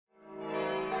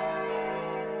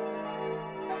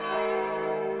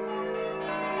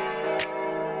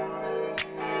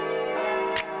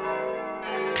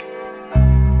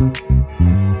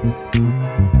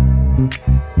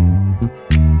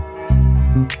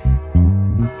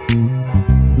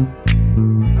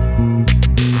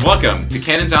Welcome to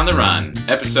Cannons on the Run,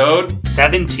 episode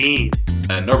 17.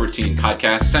 A Norbertine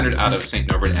podcast centered out of St.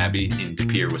 Norbert Abbey in De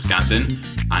Pere, Wisconsin.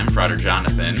 I'm Frater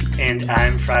Johnathan. And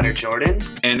I'm Frater Jordan.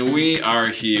 And we are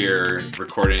here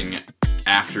recording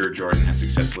after Jordan has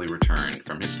successfully returned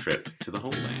from his trip to the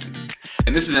Holy Land.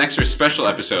 And this is an extra special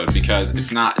episode because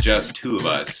it's not just two of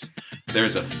us.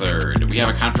 There's a third. We have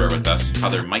a confrere with us,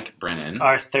 Father Mike Brennan.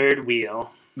 Our third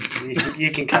wheel.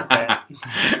 You can cut that.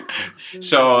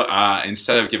 So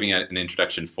instead of giving an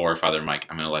introduction for Father Mike,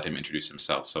 I'm going to let him introduce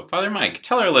himself. So Father Mike,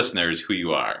 tell our listeners who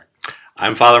you are.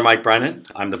 I'm Father Mike Brennan.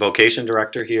 I'm the vocation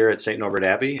director here at St. Norbert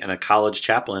Abbey and a college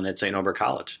chaplain at St. Norbert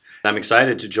College. I'm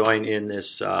excited to join in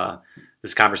this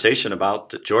conversation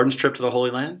about Jordan's trip to the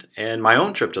Holy Land and my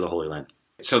own trip to the Holy Land.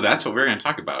 So that's what we're going to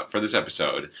talk about for this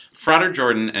episode. Frater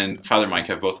Jordan and Father Mike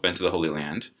have both been to the Holy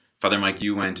Land. Father Mike,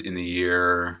 you went in the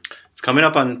year... It's coming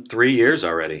up on 3 years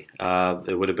already.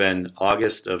 It would have been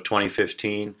August of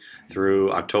 2015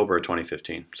 through October of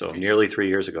 2015. So nearly 3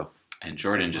 years ago. And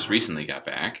Jordan just recently got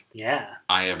back. Yeah.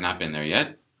 I have not been there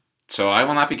yet. So I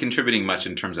will not be contributing much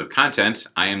in terms of content.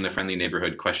 I am the friendly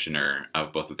neighborhood questioner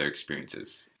of both of their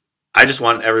experiences. I just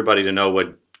want everybody to know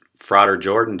what Frater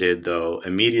Jordan did, though,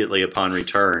 immediately upon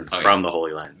return from the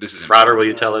Holy Land. This is Frater, will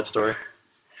you tell that story?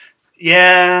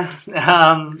 Yeah.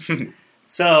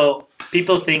 So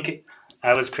people think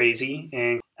I was crazy,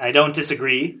 and I don't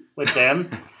disagree with them.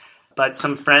 But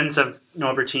some friends of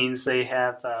Norbertines,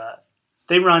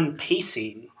 they run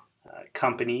pacing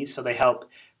companies, so they help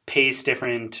pace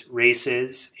different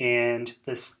races. And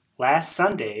this last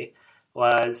Sunday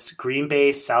was Green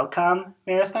Bay Salcom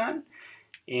Marathon,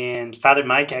 and Father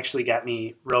Mike actually got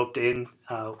me roped in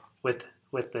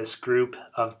with this group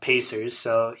of pacers,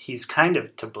 so he's kind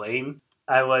of to blame.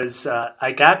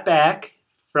 I got back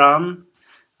from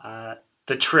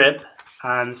the trip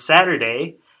on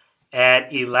Saturday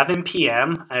at 11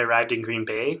 p.m. I arrived in Green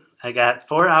Bay. I got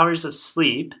 4 hours of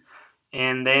sleep,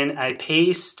 and then I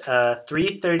paced a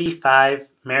 3:35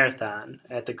 marathon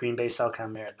at the Green Bay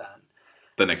Salcom Marathon.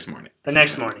 The next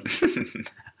morning.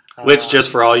 Which, just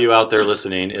for all you out there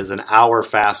listening, is an hour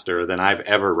faster than I've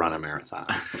ever run a marathon.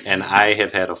 And I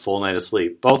have had a full night of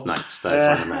sleep both nights that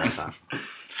I've run a marathon.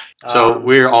 So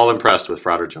we're all impressed with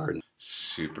Frater Jordan.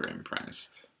 Super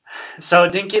impressed. So I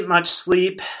didn't get much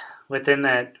sleep within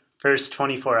that first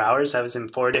 24 hours. I was in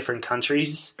 4 different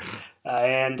countries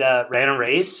and ran a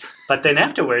race. But then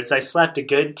afterwards, I slept a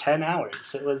good 10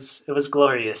 hours. It was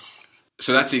glorious.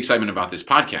 So that's the excitement about this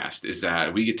podcast, is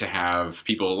that we get to have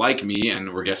people like me,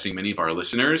 and we're guessing many of our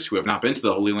listeners who have not been to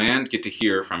the Holy Land, get to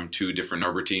hear from 2 different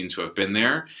Norbertines who have been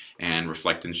there and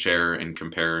reflect and share and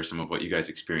compare some of what you guys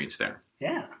experienced there.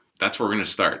 Yeah. That's where we're going to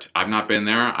start. I've not been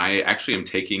there. I actually am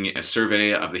taking a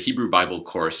survey of the Hebrew Bible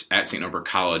course at St. Norbert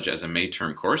College as a May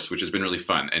term course, which has been really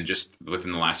fun. And just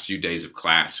within the last few days of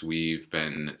class, we've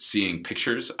been seeing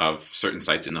pictures of certain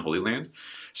sites in the Holy Land.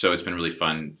 So it's been really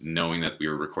fun knowing that we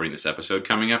were recording this episode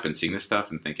coming up and seeing this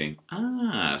stuff and thinking,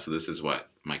 so this is what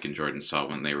Mike and Jordan saw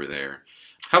when they were there.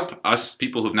 Help us,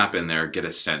 people who've not been there, get a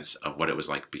sense of what it was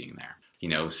like being there. You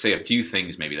know, say a few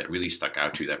things maybe that really stuck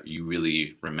out to you that you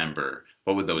really remember.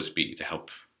 What would those be to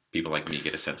help people like me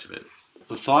get a sense of it?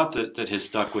 The thought that has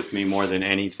stuck with me more than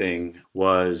anything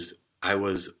was I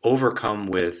was overcome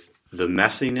with the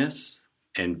messiness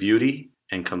and beauty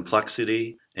and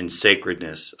complexity and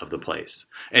sacredness of the place.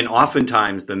 And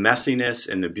oftentimes the messiness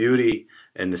and the beauty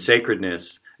and the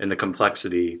sacredness and the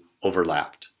complexity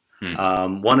overlapped.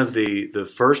 One of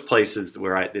the first places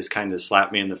where this kind of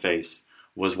slapped me in the face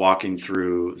was walking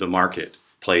through the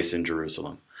marketplace in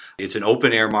Jerusalem. It's an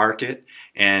open-air market,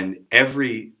 and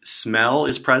every smell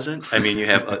is present. I mean, you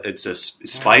have it's a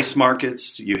spice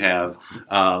markets. You have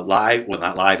not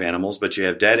live animals, but you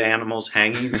have dead animals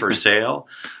hanging for sale.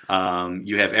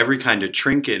 You have every kind of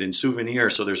trinket and souvenir.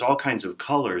 So there's all kinds of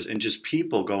colors and just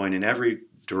people going in every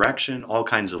direction, all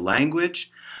kinds of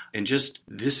language. And just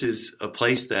this is a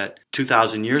place that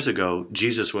 2,000 years ago,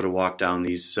 Jesus would have walked down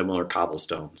these similar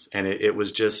cobblestones. And it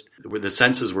was just, the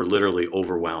senses were literally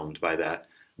overwhelmed by that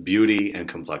beauty and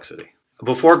complexity.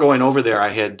 Before going over there, I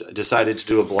had decided to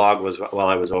do a blog while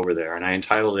I was over there, and I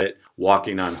entitled it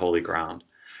Walking on Holy Ground.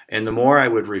 And the more I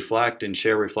would reflect and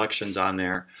share reflections on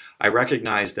there, I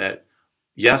recognized that,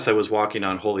 yes, I was walking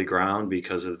on holy ground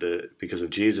because of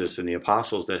Jesus and the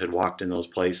apostles that had walked in those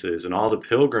places and all the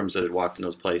pilgrims that had walked in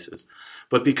those places.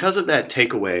 But because of that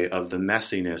takeaway of the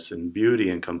messiness and beauty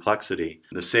and complexity,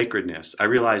 the sacredness, I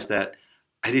realized that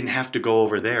I didn't have to go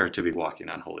over there to be walking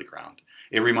on holy ground.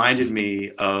 It reminded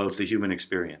me of the human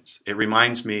experience. It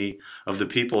reminds me of the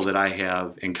people that I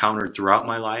have encountered throughout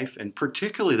my life, and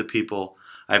particularly the people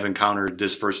I've encountered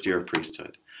this first year of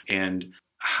priesthood. And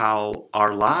how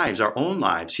our lives, our own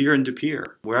lives here in De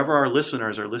Pere, wherever our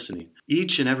listeners are listening,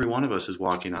 each and every one of us is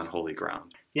walking on holy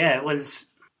ground. Yeah,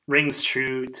 rings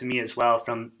true to me as well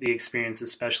from the experience,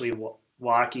 especially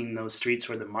walking those streets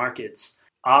where the markets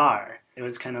are. It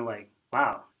was kind of like,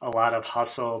 wow, a lot of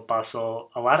hustle,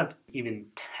 bustle, a lot of even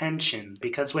tension.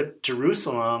 Because with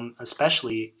Jerusalem,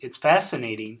 especially, it's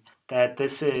fascinating that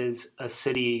this is a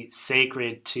city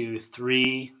sacred to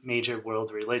three major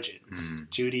world religions,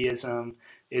 Judaism,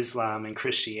 Islam, and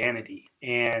Christianity.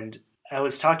 And I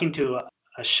was talking to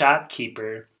a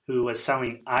shopkeeper who was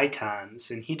selling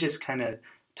icons, and he just kind of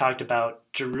talked about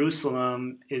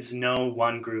Jerusalem is no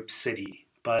one group city,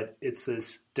 but it's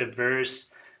this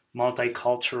diverse,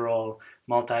 multicultural,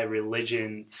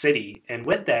 multi-religion city. And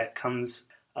with that comes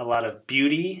a lot of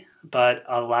beauty, but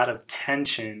a lot of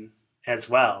tension as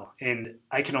well. And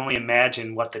I can only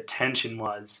imagine what the tension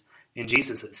was in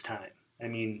Jesus' time. I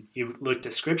mean, you look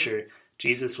to scripture,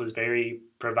 Jesus was very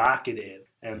provocative,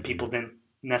 and people didn't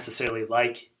necessarily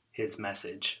like his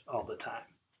message all the time.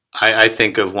 I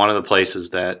think of one of the places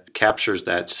that captures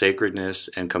that sacredness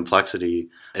and complexity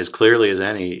as clearly as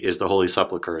any is the Holy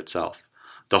Sepulchre itself.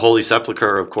 The Holy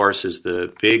Sepulchre, of course, is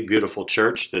the big, beautiful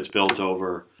church that's built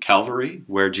over Calvary,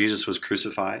 where Jesus was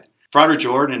crucified. Frater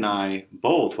Jordan and I,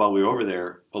 both, while we were over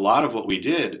there, a lot of what we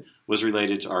did was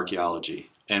related to archaeology.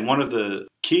 And one of the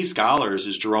key scholars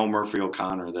is Jerome Murphy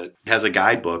O'Connor, that has a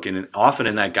guidebook. And often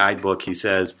in that guidebook, he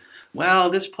says, well,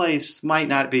 this place might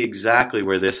not be exactly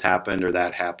where this happened or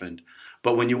that happened.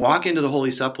 But when you walk into the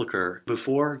Holy Sepulchre,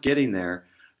 before getting there,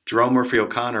 Jerome Murphy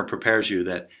O'Connor prepares you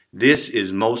that this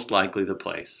is most likely the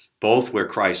place, both where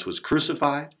Christ was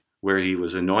crucified, where he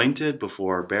was anointed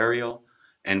before burial,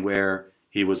 and where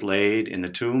he was laid in the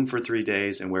tomb for 3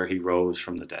 days, and where he rose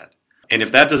from the dead. And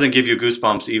if that doesn't give you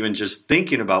goosebumps, even just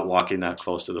thinking about walking that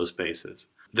close to those spaces,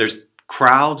 there's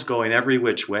crowds going every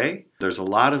which way. There's a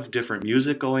lot of different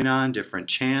music going on, different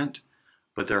chant,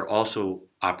 but there are also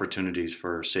opportunities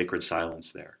for sacred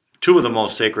silence there. Two of the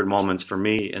most sacred moments for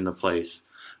me in the place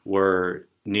were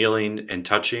kneeling and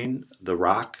touching the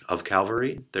rock of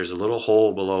Calvary. There's a little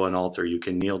hole below an altar. You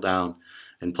can kneel down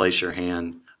and place your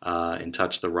hand and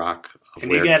touch the rock.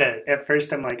 And you gotta, at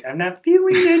first I'm like, I'm not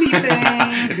feeling anything.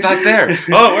 It's not there.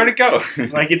 Oh, where'd it go?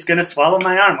 Like it's gonna swallow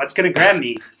my arm. What's gonna grab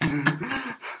me?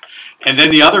 And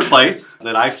then the other place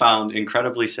that I found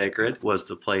incredibly sacred was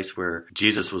the place where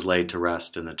Jesus was laid to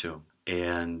rest in the tomb.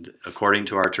 And according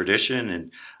to our tradition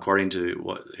and according to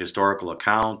what historical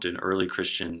account and early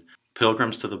Christian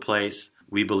pilgrims to the place,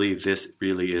 we believe this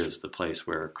really is the place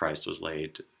where Christ was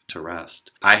laid to rest.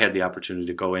 I had the opportunity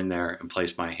to go in there and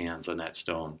place my hands on that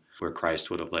stone where Christ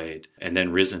would have laid and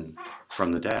then risen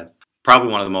from the dead.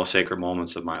 Probably one of the most sacred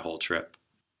moments of my whole trip.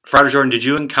 Frater Jordan, did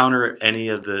you encounter any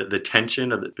of the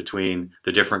tension between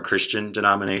the different Christian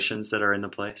denominations that are in the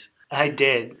place? I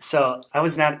did. So I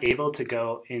was not able to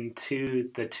go into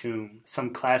the tomb.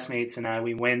 Some classmates and I,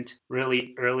 we went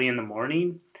really early in the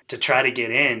morning to try to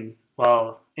get in.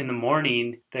 Well, in the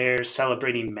morning, they're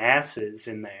celebrating masses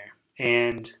in there.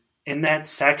 And in that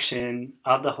section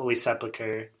of the Holy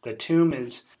Sepulchre, the tomb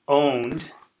is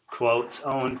owned, quotes,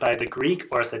 owned by the Greek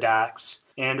Orthodox.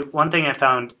 And one thing I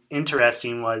found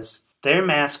interesting was their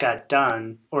mass got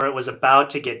done, or it was about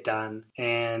to get done,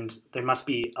 and there must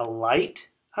be a light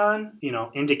on,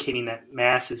 indicating that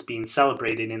mass is being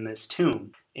celebrated in this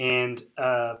tomb. And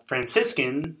a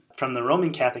Franciscan from the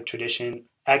Roman Catholic tradition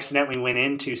accidentally went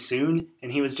in too soon,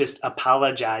 and he was just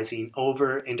apologizing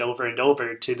over and over and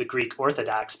over to the Greek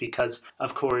Orthodox because,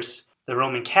 of course, the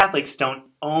Roman Catholics don't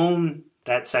own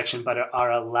that section but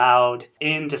are allowed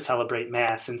in to celebrate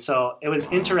Mass. And so it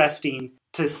was interesting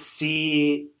to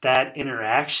see that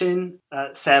interaction.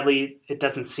 Sadly, it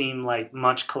doesn't seem like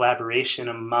much collaboration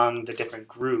among the different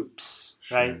groups,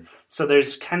 right? Sure. So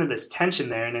there's kind of this tension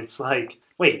there, and it's like,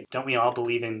 wait, don't we all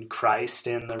believe in Christ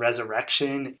and the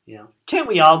resurrection? Can't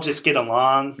we all just get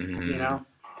along,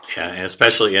 Yeah,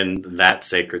 especially in that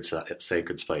sacred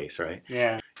space, right?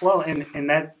 Yeah. Well, and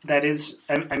that is,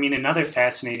 another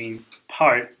fascinating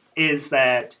part is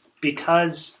that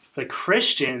because the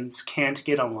Christians can't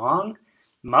get along,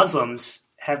 Muslims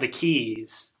have the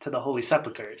keys to the Holy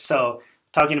Sepulchre. So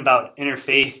talking about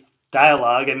interfaith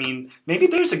dialogue, maybe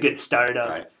there's a good start up,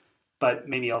 right, but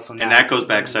maybe also not. And that goes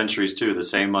back centuries too. The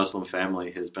same Muslim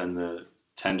family has been the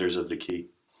tenders of the key.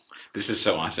 This is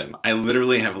so awesome. I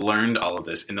literally have learned all of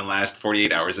this in the last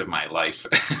 48 hours of my life.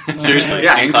 Seriously?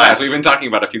 Yeah, in class. We've been talking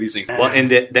about a few of these things. Well,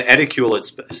 and the edicule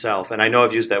itself, and I know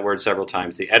I've used that word several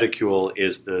times, the edicule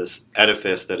is this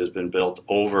edifice that has been built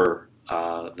over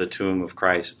the tomb of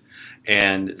Christ.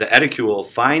 And the Edicule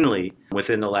finally,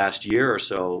 within the last year or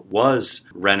so, was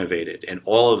renovated. And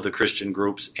all of the Christian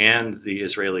groups and the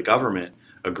Israeli government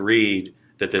agreed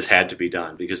that this had to be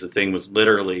done because the thing was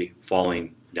literally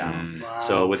falling down. Wow.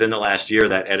 So within the last year,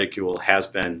 that Edicule has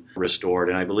been restored,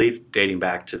 and I believe dating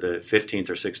back to the 15th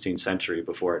or 16th century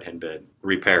before it had been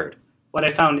repaired. What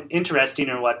I found interesting,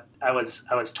 or what I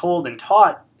was told and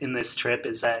taught in this trip,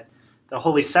 is that the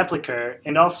Holy Sepulchre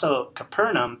and also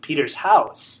Capernaum, Peter's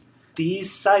house,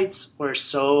 these sites were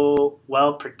so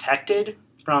well protected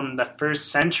from the first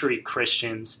century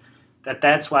Christians that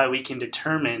that's why we can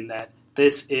determine that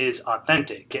this is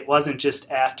authentic. It wasn't just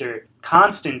after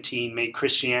Constantine made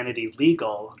Christianity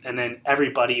legal and then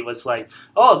everybody was like,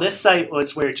 oh, this site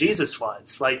was where Jesus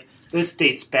was. Like, this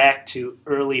dates back to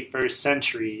early first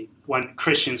century when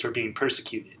Christians were being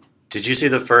persecuted. Did you see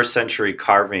the first century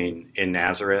carving in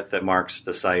Nazareth that marks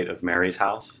the site of Mary's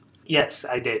house? Yes,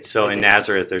 I did. So in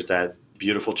Nazareth, there's that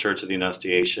beautiful Church of the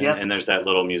Annunciation, Yep. and there's that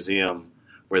little museum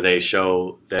where they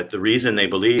show that the reason they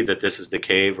believe that this is the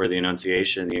cave where the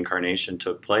Annunciation, the Incarnation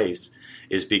took place,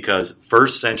 is because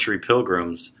first century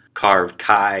pilgrims carved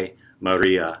Kai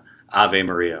Maria, Ave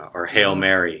Maria, or Hail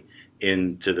Mary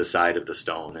into the side of the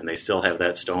stone, and they still have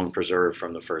that stone preserved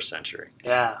from the first century.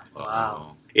 Yeah,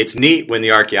 wow. It's neat when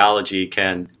the archaeology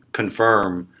can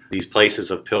confirm these places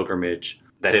of pilgrimage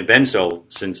that have been so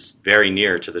since very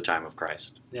near to the time of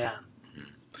Christ. Yeah.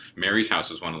 Mary's house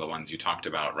was one of the ones you talked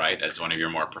about, right? As one of your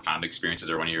more profound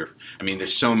experiences, or one of your, I mean,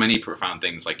 there's so many profound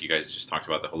things, like you guys just talked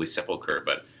about the Holy Sepulchre,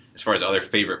 but as far as other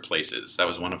favorite places, that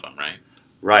was one of them, right?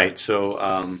 Right.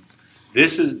 So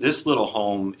this little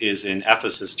home is in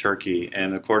Ephesus, Turkey,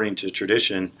 and according to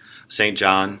tradition, St.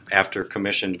 John, after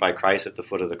commissioned by Christ at the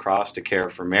foot of the cross to care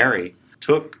for Mary,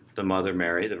 took the Mother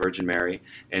Mary, the Virgin Mary,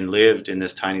 and lived in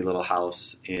this tiny little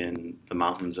house in the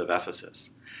mountains of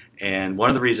Ephesus. And one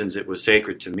of the reasons it was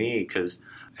sacred to me, because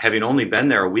having only been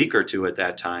there a week or two at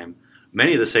that time,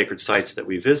 many of the sacred sites that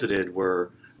we visited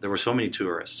there were so many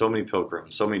tourists, so many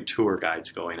pilgrims, so many tour guides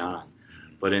going on.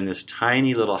 But in this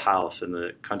tiny little house in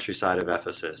the countryside of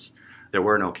Ephesus, there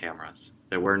were no cameras.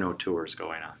 There were no tours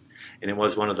going on. And it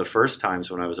was one of the first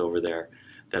times when I was over there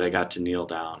that I got to kneel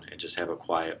down and just have a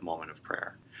quiet moment of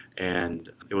prayer. And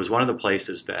it was one of the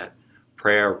places that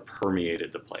prayer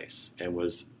permeated the place and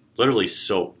was literally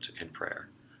soaked in prayer.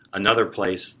 Another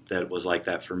place that was like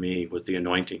that for me was the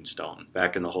anointing stone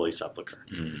back in the Holy Sepulchre.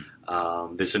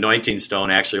 This anointing stone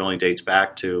actually only dates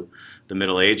back to the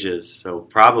Middle Ages, so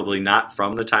probably not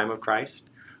from the time of Christ,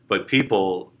 but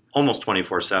people almost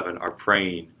 24/7 are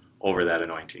praying over that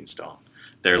anointing stone.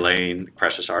 They're laying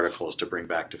precious articles to bring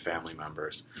back to family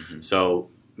members. So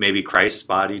maybe Christ's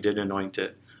body did anoint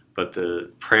it, but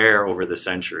the prayer over the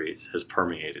centuries has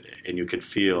permeated it, and you could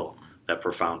feel that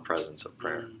profound presence of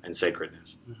prayer and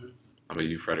sacredness. How about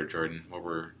you, Frater Jordan? What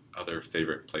were other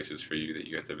favorite places for you that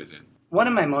you got to visit? One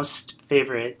of my most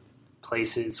favorite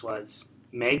places was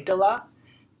Magdala.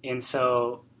 And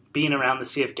so being around the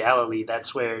Sea of Galilee,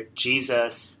 that's where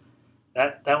Jesus,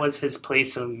 that was his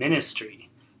place of ministry.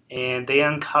 And they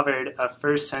uncovered a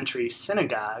first century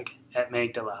synagogue at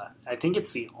Magdala. I think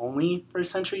it's the only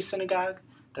first century synagogue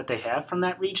that they have from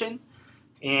that region.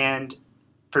 And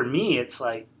for me, it's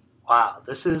like, wow,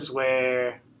 this is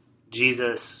where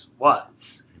Jesus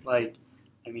was. Like,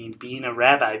 I mean, being a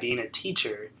rabbi, being a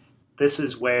teacher, this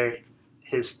is where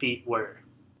his feet were.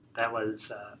 That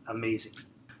was amazing.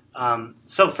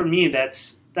 So for me,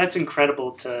 that's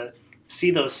incredible to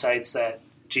see those sites that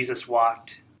Jesus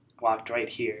walked right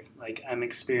here. Like, I'm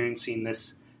experiencing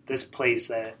this place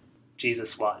that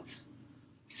Jesus was.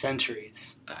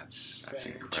 Centuries. That's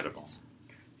incredible.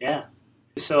 Yeah.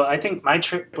 So I think my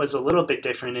trip was a little bit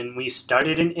different, and we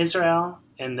started in Israel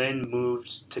and then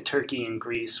moved to Turkey and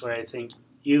Greece, where I think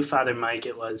you, Father Mike,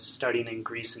 it was starting in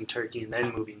Greece and Turkey and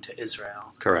then moving to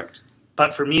Israel. Correct.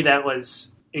 But for me, that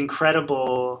was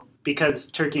incredible because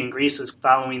Turkey and Greece was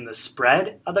following the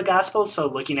spread of the gospel,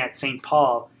 so looking at St.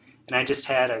 Paul, and I just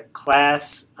had a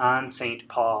class on St.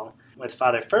 Paul with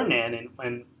Father Ferdinand, and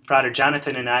when Frater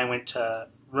Johnathan and I went to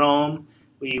Rome,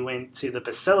 we went to the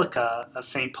Basilica of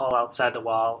St. Paul outside the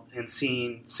wall and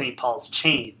seeing St. Paul's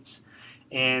chains.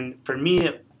 And for me,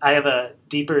 I have a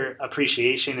deeper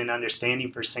appreciation and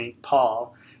understanding for St.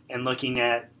 Paul and looking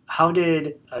at how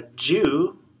did a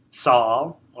Jew,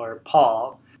 Saul, or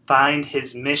Paul, find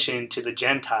his mission to the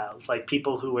Gentiles, like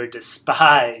people who were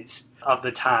despised of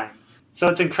the time. So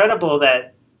it's incredible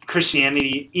that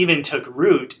Christianity even took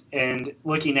root, and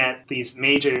looking at these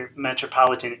major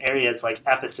metropolitan areas like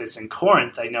Ephesus and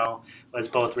Corinth, I know was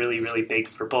both really, really big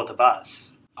for both of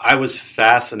us. I was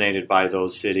fascinated by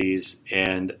those cities,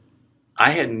 and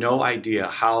I had no idea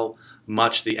how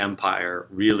much the empire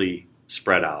really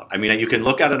spread out. I mean, you can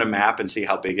look at it on a map and see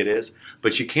how big it is,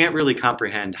 but you can't really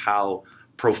comprehend how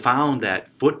profound that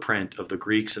footprint of the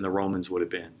Greeks and the Romans would have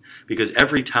been. Because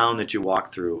every town that you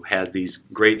walk through had these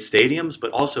great stadiums,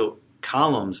 but also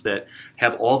columns that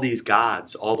have all these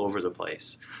gods all over the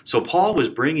place. So Paul was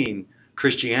bringing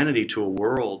Christianity to a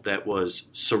world that was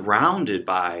surrounded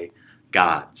by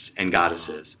gods and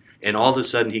goddesses. And all of a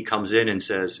sudden he comes in and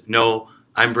says, no,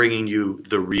 I'm bringing you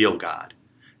the real God.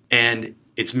 And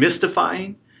it's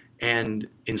mystifying and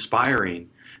inspiring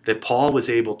that Paul was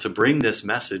able to bring this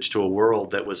message to a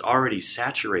world that was already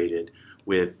saturated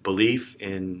with belief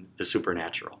in the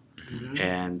supernatural. Mm-hmm.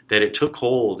 And that it took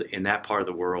hold in that part of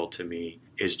the world, to me,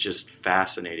 is just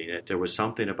fascinating. There was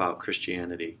something about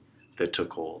Christianity that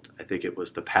took hold. I think it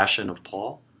was the passion of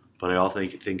Paul, but I also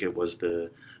think it was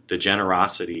the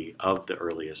generosity of the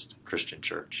earliest Christian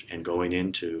church and going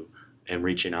into and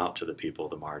reaching out to the people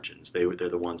of the margins. They're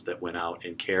the ones that went out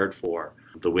and cared for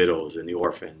the widows and the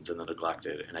orphans and the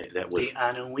neglected. And that was the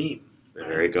Anawim.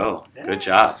 There you go. Yeah. Good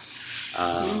job.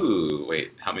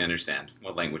 Wait, help me understand.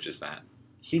 What language is that?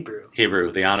 Hebrew.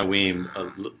 The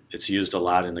Anawim. It's used a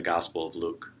lot in the Gospel of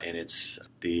Luke, and it's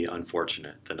the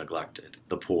unfortunate, the neglected,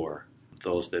 the poor,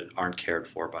 those that aren't cared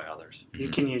for by others. You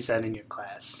can use that in your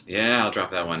class. Yeah, I'll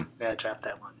drop that one. Yeah, drop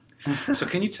that one. So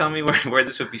can you tell me where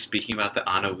this would be speaking about the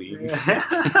Anawim?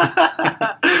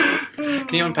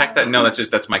 Can you unpack that? No,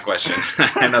 that's my question.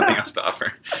 I have nothing else to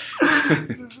offer.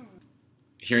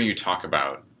 Hearing you talk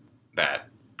about that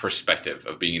perspective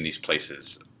of being in these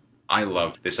places, I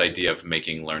love this idea of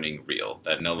making learning real,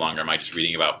 that no longer am I just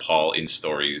reading about Paul in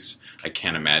stories I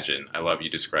can't imagine. I love you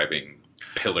describing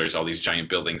pillars, all these giant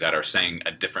buildings that are saying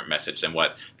a different message than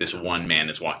what this one man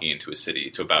is walking into a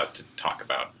city to talk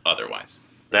about otherwise.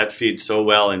 That feeds so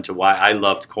well into why I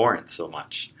loved Corinth so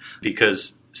much,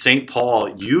 because St.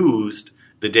 Paul used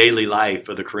the daily life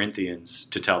of the Corinthians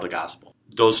to tell the gospel.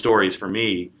 Those stories, for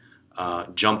me,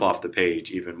 jump off the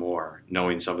page even more,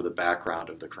 knowing some of the background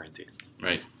of the Corinthians.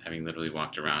 Right, having literally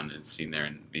walked around and seen there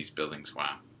in these buildings.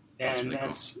 Wow, that's really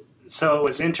cool. So it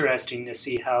was interesting to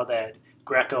see how that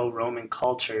Greco-Roman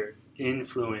culture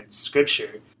influenced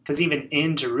Scripture, because even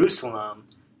in Jerusalem,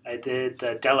 I did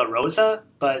the Della Rosa,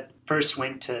 but first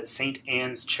went to St.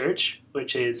 Anne's Church,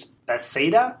 which is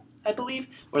Bethsaida, I believe,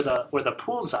 where the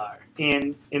pools are.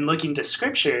 And in looking to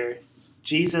Scripture,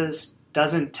 Jesus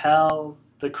doesn't tell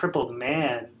the crippled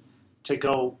man to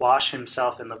go wash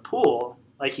himself in the pool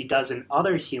like he does in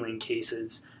other healing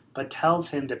cases, but tells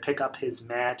him to pick up his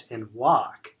mat and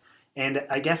walk. And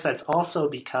I guess that's also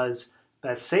because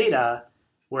Bethsaida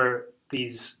were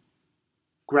these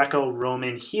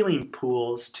Greco-Roman healing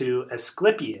pools to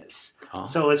Asclepius. Oh.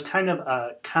 So it was kind of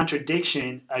a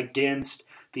contradiction against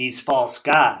these false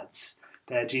gods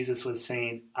that Jesus was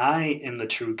saying, I am the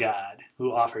true God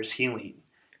who offers healing.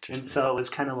 And so it was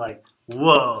kind of like,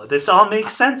 whoa, this all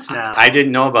makes sense now. I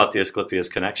didn't know about the Asclepius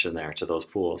connection there to those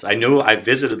pools. I knew I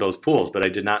visited those pools, but I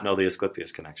did not know the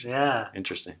Asclepius connection. Yeah.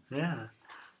 Interesting. Yeah.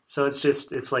 So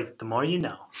it's like the more you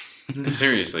know.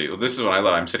 Seriously. Well, this is what I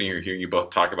love. I'm sitting here hearing you both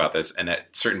talk about this, and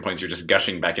at certain points you're just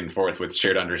gushing back and forth with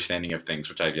shared understanding of things,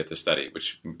 which I've yet to study,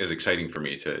 which is exciting for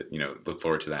me to, look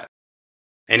forward to that.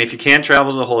 And if you can't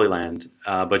travel to the Holy Land,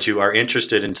 but you are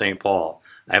interested in St. Paul,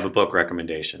 I have a book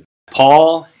recommendation.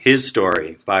 Paul, His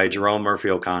Story by Jerome Murphy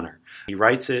O'Connor. He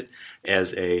writes it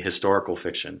as a historical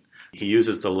fiction. He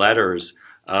uses the letters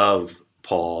of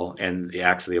Paul and the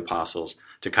Acts of the Apostles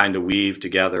to kind of weave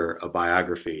together a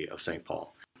biography of St.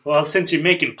 Paul. Well, since you're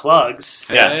making plugs.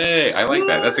 Hey, I like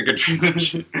that. That's a good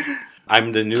transition.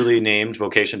 I'm the newly named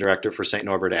vocation director for St.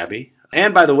 Norbert Abbey.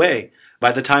 And by the way,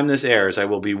 by the time this airs, I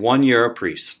will be 1 year a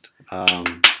priest.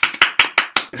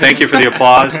 Thank you for the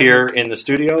applause here in the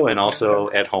studio and also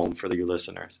at home for you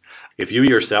listeners. If you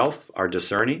yourself are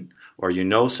discerning, or you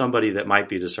know somebody that might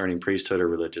be discerning priesthood or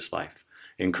religious life,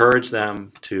 encourage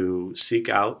them to seek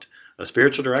out a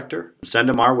spiritual director. Send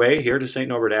them our way here to St.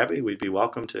 Norbert Abbey. We'd be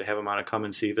welcome to have them on a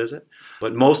come-and-see visit.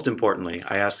 But most importantly,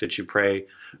 I ask that you pray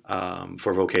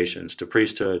for vocations to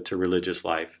priesthood, to religious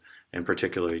life, and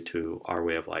particularly to our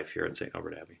way of life here at St.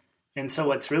 Norbert Abbey. And so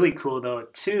what's really cool, though,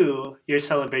 too, you're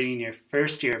celebrating your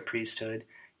first year of priesthood.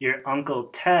 Your Uncle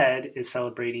Ted is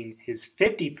celebrating his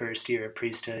 51st year of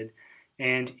priesthood.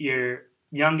 And your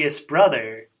youngest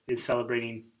brother is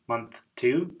celebrating month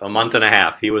 2? A month and a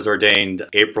half. He was ordained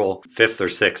April 5th or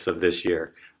 6th of this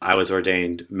year. I was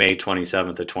ordained May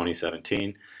 27th of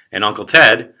 2017. And Uncle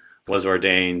Ted was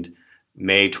ordained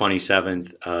May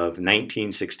 27th of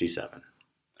 1967.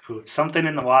 Ooh, something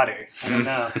in the water. I don't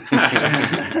know.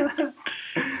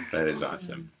 That is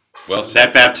awesome. Well said.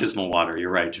 That baptismal water.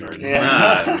 You're right, Jordan.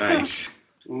 Yeah. Nice.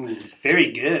 Ooh,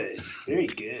 very good. Very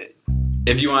good.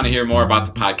 If you want to hear more about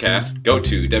the podcast, go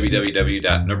to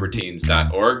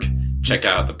www.noberteens.org. Check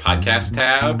out the podcast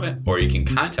tab, or you can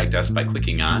contact us by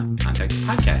clicking on Contact the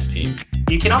Podcast Team.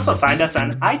 You can also find us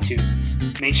on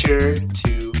iTunes. Make sure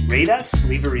to rate us,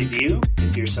 leave a review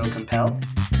if you're so compelled,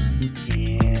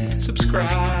 and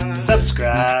Subscribe.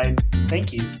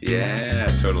 Thank you.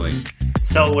 Yeah, totally.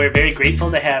 So we're very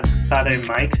grateful to have Father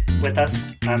Mike with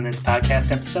us on this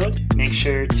podcast episode. Make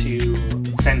sure to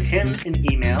send him an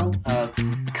email of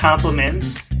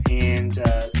compliments and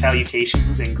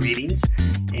salutations and greetings.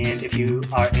 And if you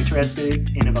are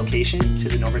interested in a vocation to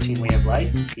the Nobertine way of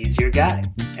life, he's your guy.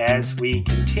 As we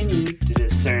continue to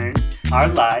discern our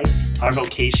lives, our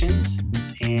vocations,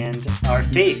 and our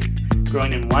faith,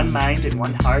 growing in one mind and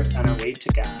one heart on our way to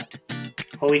God.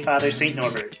 Holy Father, St.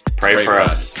 Norbert, Pray for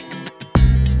us.